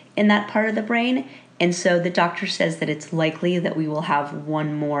normal in that part of the brain. And so the doctor says that it's likely that we will have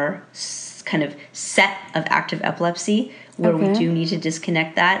one more kind of set of active epilepsy where we do need to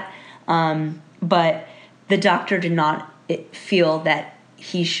disconnect that. But the doctor did not feel that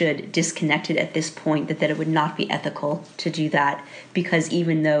he should disconnect it at this point, that it would not be ethical to do that, because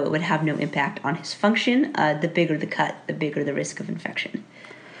even though it would have no impact on his function, the bigger the cut, the bigger the risk of infection.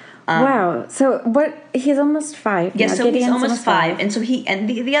 Wow. So he's almost 5. Yes, so he's almost 5. And so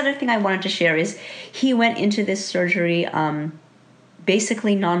the other thing I wanted to share is he went into this surgery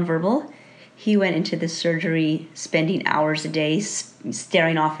basically nonverbal. He went into this surgery spending hours a day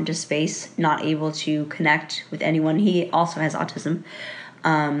staring off into space, not able to connect with anyone. He also has autism.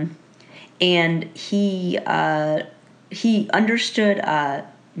 And he understood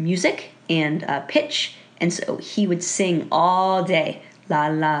music and pitch, and so he would sing all day. La,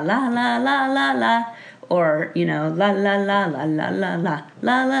 la, la, la, la, la, la, or, la la la la la la la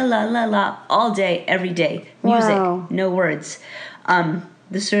la la la la la all day, every day. Music, Wow. no words.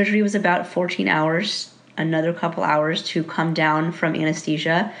 The surgery was about 14 hours, another couple hours to come down from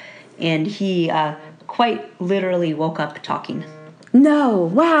anesthesia, and he quite literally woke up talking. No,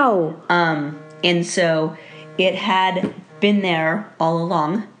 wow. And so it had been there all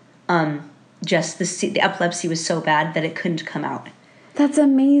along. Just the epilepsy was so bad that it couldn't come out. That's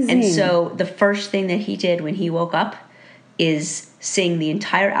amazing. And so the first thing that he did when he woke up is sing the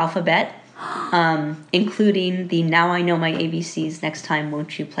entire alphabet, including the "Now I Know My ABCs, next time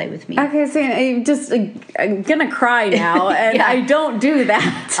won't you play with me?" Okay, so I'm gonna cry now, and Yeah. I don't do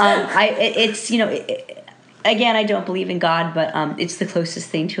that. Again, I don't believe in God, but it's the closest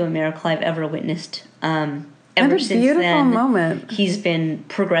thing to a miracle I've ever witnessed. Ever What a since beautiful then, moment. he's been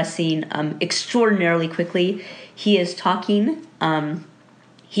progressing extraordinarily quickly. He is talking.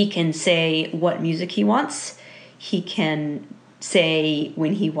 He can say what music he wants. He can say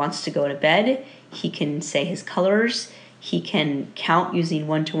when he wants to go to bed. He can say his colors. He can count using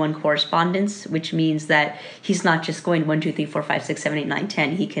 1-to-1 correspondence, which means that he's not just going 1, 2, 3, 4, 5, 6, 7, 8, 9,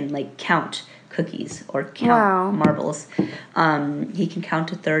 10. He can count cookies or count marbles. He can count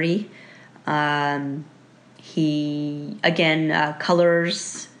to 30. He, again,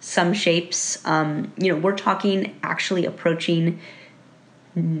 colors, some shapes. We're talking actually approaching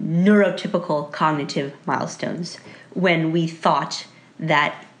neurotypical cognitive milestones when we thought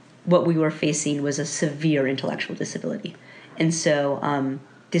that what we were facing was a severe intellectual disability. And so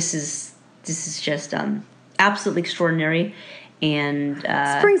this is just absolutely extraordinary. And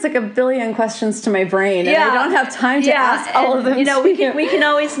this brings like a billion questions to my brain, and I don't have time to ask all of them. We can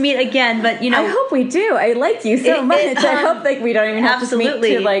always meet again, but I hope we do. I like you so much. I hope we don't even have to meet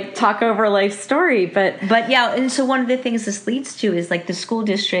to talk over life story. But yeah, and so one of the things this leads to is the school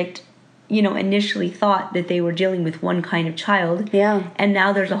district, initially thought that they were dealing with one kind of child. Yeah. And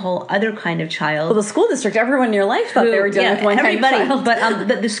now there's a whole other kind of child. Well, the school district, everyone in your life thought they were dealing with one kind of child.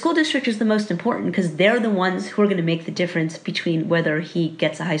 But the school district is the most important because they're the ones who are going to make the difference between whether he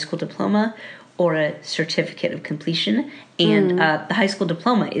gets a high school diploma or a certificate of completion. And the high school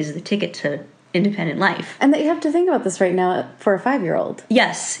diploma is the ticket to independent life. And that you have to think about this right now for a 5-year-old.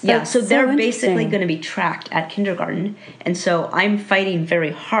 Yes, yeah. So they're basically going to be tracked at kindergarten. And so I'm fighting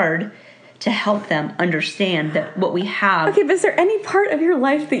very hard to help them understand that what we have... Okay, but is there any part of your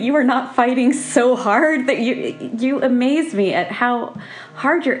life that you are not fighting so hard that you amaze me at how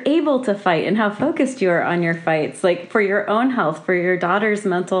hard you're able to fight and how focused you are on your fights, for your own health, for your daughter's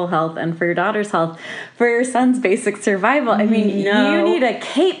mental health, and for your daughter's health, for your son's basic survival. I mean, you need a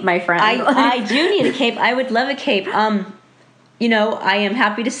cape, my friend. I do need a cape. I would love a cape. I am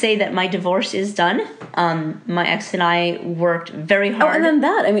happy to say that my divorce is done. My ex and I worked very hard. Oh, and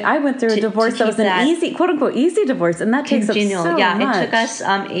then I went through a divorce that was an easy, quote unquote, easy divorce, and that takes up so much. It took us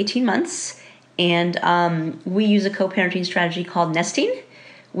 18 months, and we use a co-parenting strategy called nesting,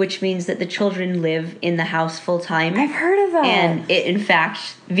 which means that the children live in the house full time. I've heard of that. And it, in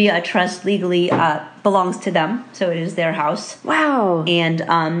fact, via a trust legally belongs to them, so it is their house. Wow.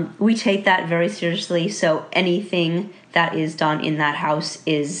 And we take that very seriously, so anything that is done in that house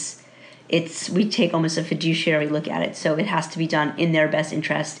we take almost a fiduciary look at it. So it has to be done in their best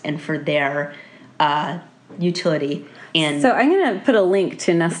interest and for their utility. And so I'm going to put a link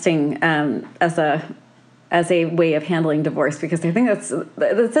to nesting as a way of handling divorce, because I think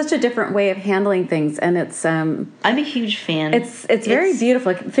that's such a different way of handling things, and it's I'm a huge fan. It's very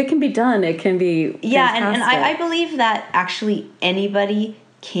beautiful. If it can be done, it can be fantastic. And I believe that actually anybody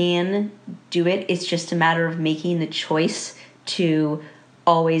can do it. It's just a matter of making the choice to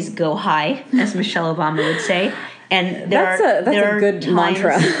always go high, as Michelle Obama would say. And there are good times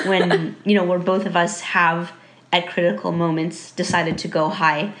mantra. When where both of us have at critical moments decided to go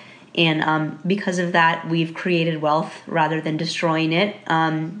high, and because of that we've created wealth rather than destroying it,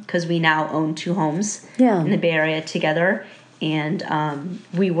 because we now own 2 homes in the Bay Area together, and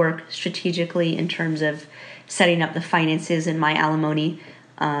we work strategically in terms of setting up the finances and my alimony,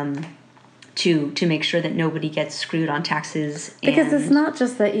 to make sure that nobody gets screwed on taxes. Because it's not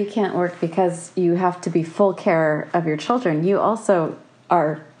just that you can't work because you have to be full care of your children. You also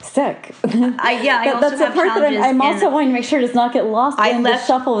are sick. I also that's the have part that I'm also wanting to make sure does not get lost in the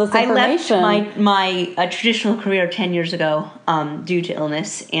shuffle of this information. I left my traditional career 10 years ago due to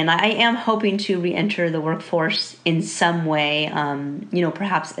illness, and I am hoping to re-enter the workforce in some way,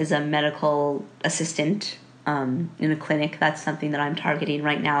 perhaps as a medical assistant in a clinic. That's something that I'm targeting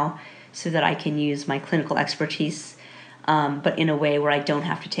right now, so that I can use my clinical expertise, but in a way where I don't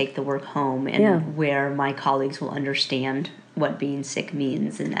have to take the work home, and where my colleagues will understand what being sick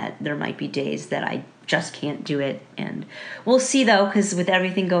means, and that there might be days that I just can't do it. And we'll see, though, because with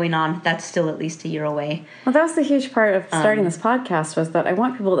everything going on, that's still at least a year away. Well, that was the huge part of starting this podcast, was that I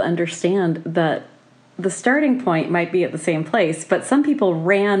want people to understand that the starting point might be at the same place, but some people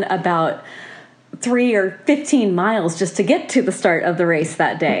ran about 3 or 15 miles just to get to the start of the race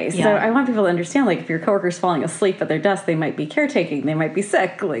that day. So I want people to understand, like, if your coworker's falling asleep at their desk, they might be caretaking, they might be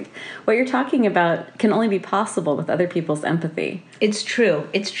sick. Like, what you're talking about can only be possible with other people's empathy. It's true.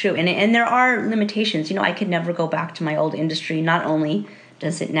 It's true. And there are limitations. You know, I could never go back to my old industry. Not only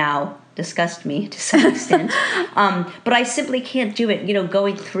does it now disgust me to some extent, but I simply can't do it. You know,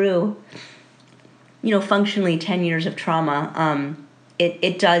 going through, you know, functionally 10 years of trauma,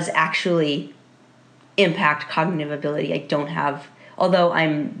 it does actually impact cognitive ability. I don't have, although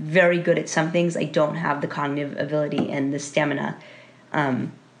I'm very good at some things, I don't have the cognitive ability and the stamina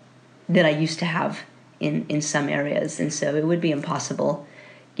that I used to have in some areas. And so it would be impossible.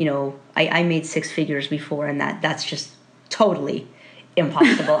 You know, I made 6 figures before, and that's just totally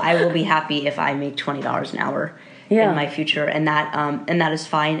impossible. I will be happy if I make $20 an hour in my future, and that is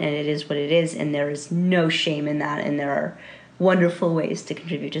fine, and it is what it is, and there is no shame in that, and there are wonderful ways to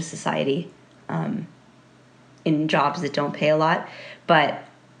contribute to society in jobs that don't pay a lot. But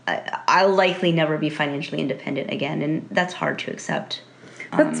I'll likely never be financially independent again, and that's hard to accept.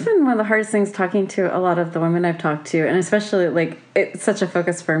 That's been one of the hardest things, talking to a lot of the women I've talked to, and especially, like, it's such a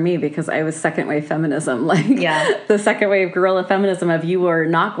focus for me because I was second wave feminism, like the second wave guerrilla feminism of you are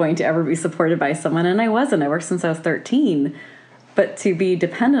not going to ever be supported by someone, and I wasn't. I worked since I was 13, but to be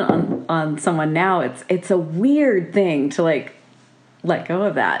dependent on someone now, it's a weird thing to, like, let go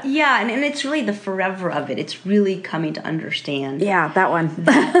of that. Yeah, and it's really the forever of it. It's really coming to understand. Yeah, that one.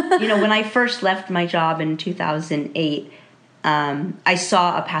 You know, when I first left my job in 2008, I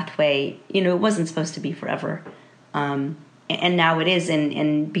saw a pathway. You know, it wasn't supposed to be forever. And now it is.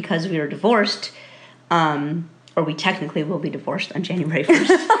 And because we were divorced, or we technically will be divorced on January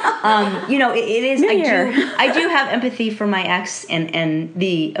 1st, you know, it is. I do have empathy for my ex and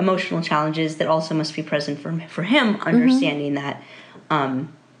the emotional challenges that also must be present for him, understanding that,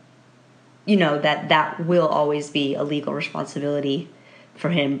 you know, that will always be a legal responsibility for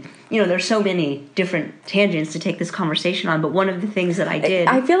him. You know, there's so many different tangents to take this conversation on, but one of the things that I did...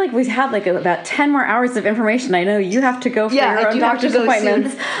 I feel like we've had, like, about 10 more hours of information. I know you have to go for your own doctor's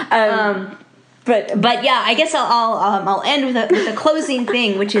appointments. But yeah, I guess I'll end with a closing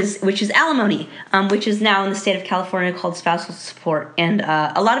thing, which is alimony, which is now in the state of California called spousal support. And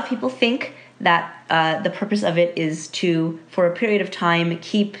a lot of people think that the purpose of it is to, for a period of time,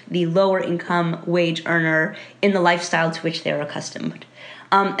 keep the lower income wage earner in the lifestyle to which they're accustomed.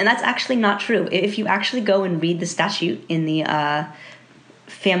 And that's actually not true. If you actually go and read the statute in the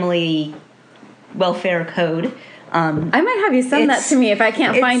Family Welfare Code, I might have you send that to me if I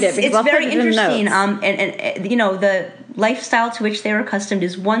can't find it, because I'll very put it interesting. in notes. And you know, the lifestyle to which they're accustomed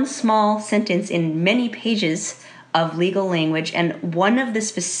is one small sentence in many pages of legal language, and one of the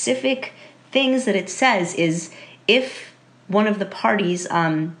specific things that it says is if one of the parties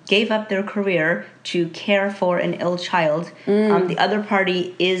gave up their career to care for an ill child, the other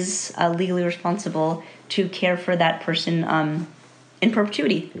party is legally responsible to care for that person in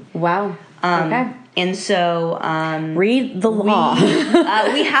perpetuity. Wow. Okay. And so... read the law.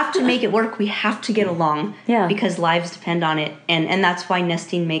 We have to make it work. We have to get along. Yeah. Because lives depend on it. And that's why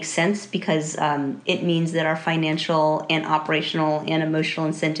nesting makes sense, because it means that our financial and operational and emotional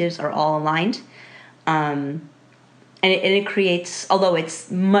incentives are all aligned. And it creates... Although it's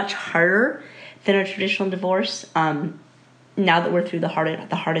much harder than a traditional divorce, now that we're through the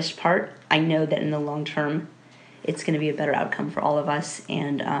hardest part, I know that in the long term, it's going to be a better outcome for all of us.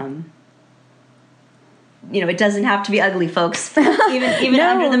 And... you know, it doesn't have to be ugly, folks. Even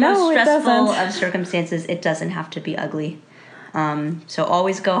under the most stressful of circumstances, it doesn't have to be ugly. So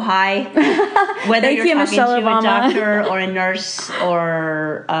always go high. Whether you're talking to a doctor or a nurse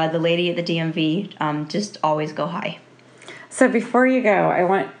or the lady at the DMV, just always go high. So before you go,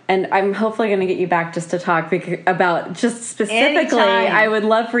 I'm hopefully going to get you back just to talk about just specifically, anytime. I would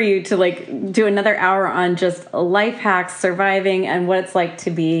love for you to, like, do another hour on just life hacks, surviving, and what it's like to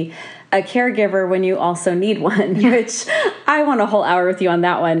be a caregiver when you also need one, which I want a whole hour with you on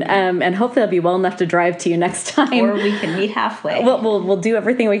that one. And hopefully I'll be well enough to drive to you next time. Or we can meet halfway. We'll do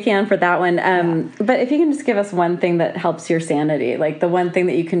everything we can for that one. But if you can just give us one thing that helps your sanity, like the one thing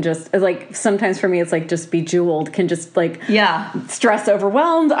that you can just, like, sometimes for me it's like just Bejeweled can just, like, stress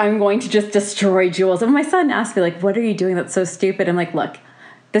overwhelmed, I'm going to just destroy Jewels. And my son asked me, like, what are you doing that's so stupid? I'm like, look,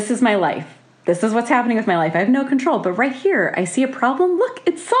 this is my life. this is what's happening with my life. I have no control. But right here, I see a problem. Look,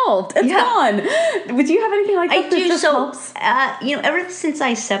 it's solved. It's gone. Would you have anything like that? I do. Just So, helps? Ever since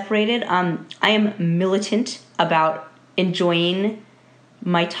I separated, I am militant about enjoying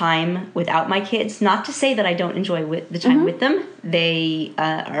my time without my kids. Not to say that I don't enjoy the time with them. They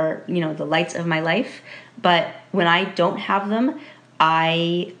are, the lights of my life. But when I don't have them,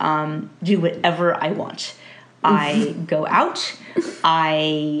 I do whatever I want. I go out.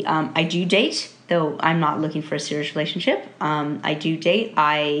 I do date, though I'm not looking for a serious relationship. I do date.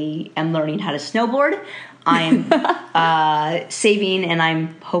 I am learning how to snowboard. I'm saving, and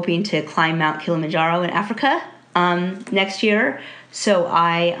I'm hoping to climb Mount Kilimanjaro in Africa next year. So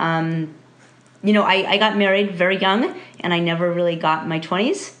I got married very young, and I never really got my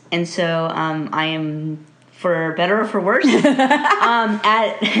 20s. And so I am, for better or for worse,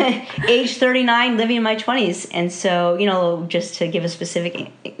 at age 39, living in my 20s. And so, just to give a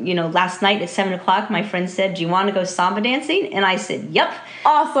specific, last night at 7 o'clock, my friend said, "Do you want to go samba dancing?" And I said, "Yep."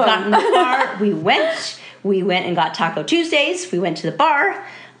 Awesome. Got in the car. We went and got Taco Tuesdays. We went to the bar.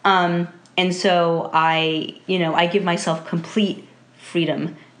 And so I give myself complete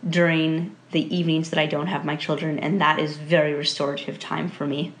freedom during the evenings that I don't have my children. And that is very restorative time for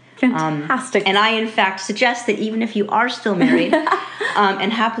me. Fantastic. And I, in fact, suggest that even if you are still married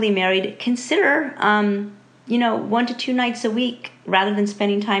and happily married, consider, 1 to 2 nights a week, rather than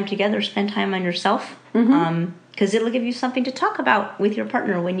spending time together, spend time on yourself. Because it'll give you something to talk about with your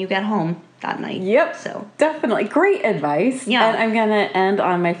partner when you get home that night. Yep. So definitely. Great advice. Yeah. And I'm going to end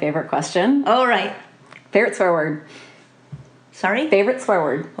on my favorite question. All right. Favorite swear word. Sorry? Favorite swear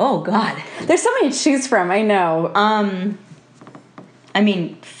word. Oh, God. There's so many to choose from, I know.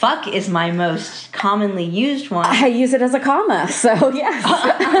 Fuck is my most commonly used one. I use it as a comma, so yes.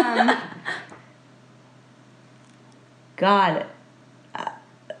 God,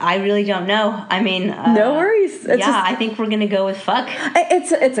 I really don't know. No worries. It's I think we're gonna go with fuck.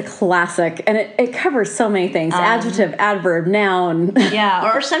 It's a classic, and it covers so many things: adjective, adverb, noun.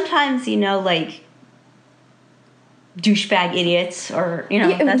 Yeah, or sometimes douchebag idiots, or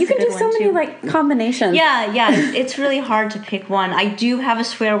that's you can a good do so one many too. combinations. Yeah, it's really hard to pick one. I do have a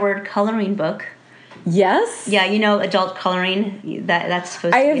swear word coloring book. Yes. Yeah, adult coloring. That's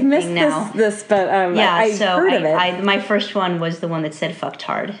supposed to be I have a missed thing now. this, but I've heard of it. My first one was the one that said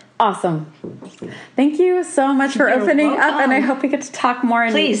 "fucktard." Awesome. Thank you so much for You're opening up, and I welcome. hope we get to talk more.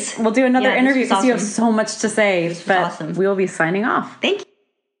 And Please. we'll do another Yeah, this interview was because you have awesome. so much to say. was But awesome. we will be signing off. Thank you.